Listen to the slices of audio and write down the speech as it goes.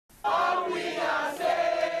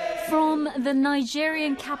From the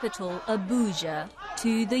Nigerian capital, Abuja,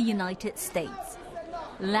 to the United States,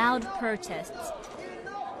 loud protests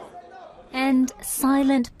and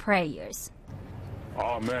silent prayers.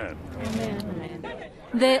 Amen. Amen.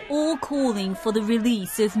 They're all calling for the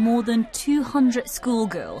release of more than 200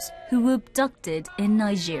 schoolgirls who were abducted in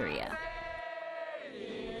Nigeria.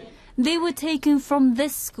 They were taken from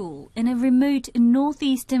this school in a remote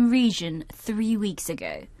northeastern region 3 weeks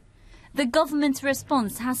ago. The government's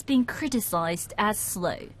response has been criticized as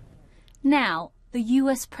slow. Now, the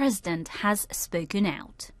US president has spoken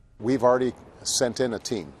out. We've already sent in a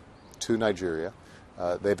team to Nigeria.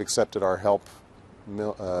 They've accepted our help,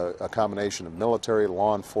 a combination of military,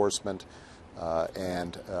 law enforcement,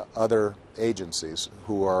 and other agencies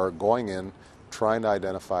who are going in, trying to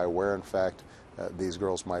identify where, in fact, these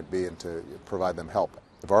girls might be and to provide them help.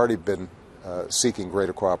 We've already been seeking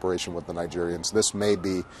greater cooperation with the Nigerians. This may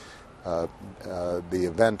be the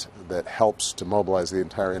event that helps to mobilize the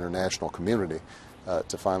entire international community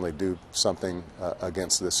to finally do something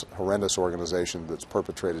against this horrendous organization that's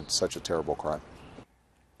perpetrated such a terrible crime.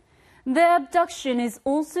 The abduction is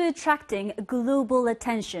also attracting global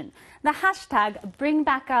attention. The hashtag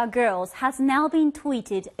 #BringBackOurGirls has now been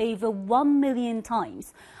tweeted over 1 million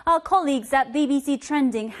times. Our colleagues at BBC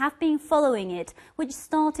Trending have been following it, which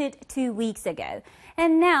started 2 weeks ago.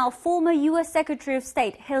 And now former US Secretary of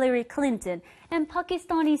State Hillary Clinton and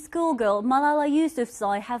Pakistani schoolgirl Malala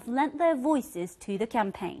Yousafzai have lent their voices to the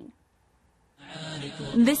campaign.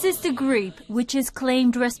 This is the group which has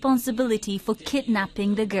claimed responsibility for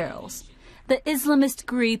kidnapping the girls. The Islamist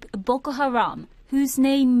group Boko Haram, whose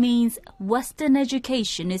name means Western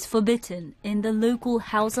education is forbidden in the local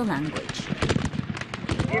Hausa language.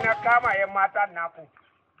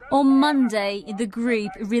 On Monday, the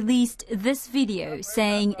group released this video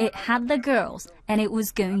saying it had the girls and it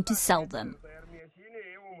was going to sell them.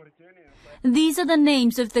 These are the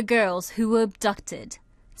names of the girls who were abducted.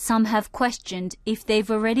 Some have questioned if they've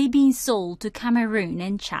already been sold to Cameroon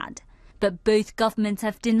and Chad, but both governments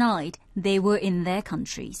have denied they were in their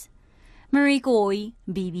countries. Marie Goy,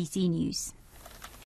 BBC News.